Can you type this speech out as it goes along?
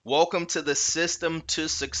Welcome to the System to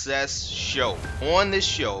Success show. On this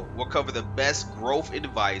show, we'll cover the best growth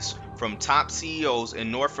advice from top CEOs in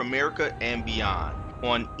North America and beyond.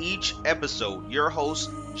 On each episode, your host,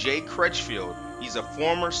 Jay Crutchfield, he's a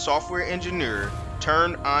former software engineer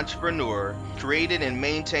turned entrepreneur, created and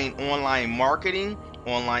maintained online marketing,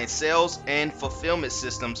 online sales, and fulfillment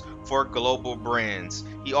systems for global brands.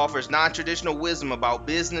 He offers non-traditional wisdom about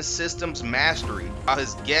business systems mastery, while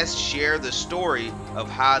his guests share the story of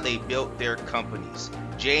how they built their companies.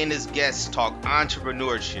 Jay and his guests talk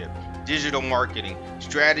entrepreneurship, digital marketing,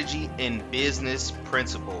 strategy, and business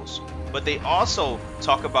principles. But they also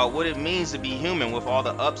talk about what it means to be human with all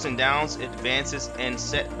the ups and downs, advances, and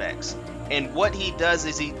setbacks. And what he does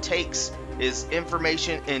is he takes his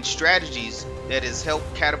information and strategies that has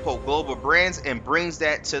helped catapult global brands and brings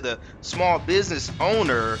that to the small business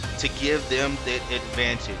owner to give them that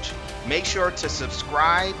advantage. Make sure to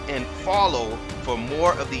subscribe and follow for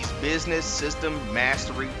more of these business system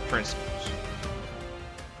mastery principles.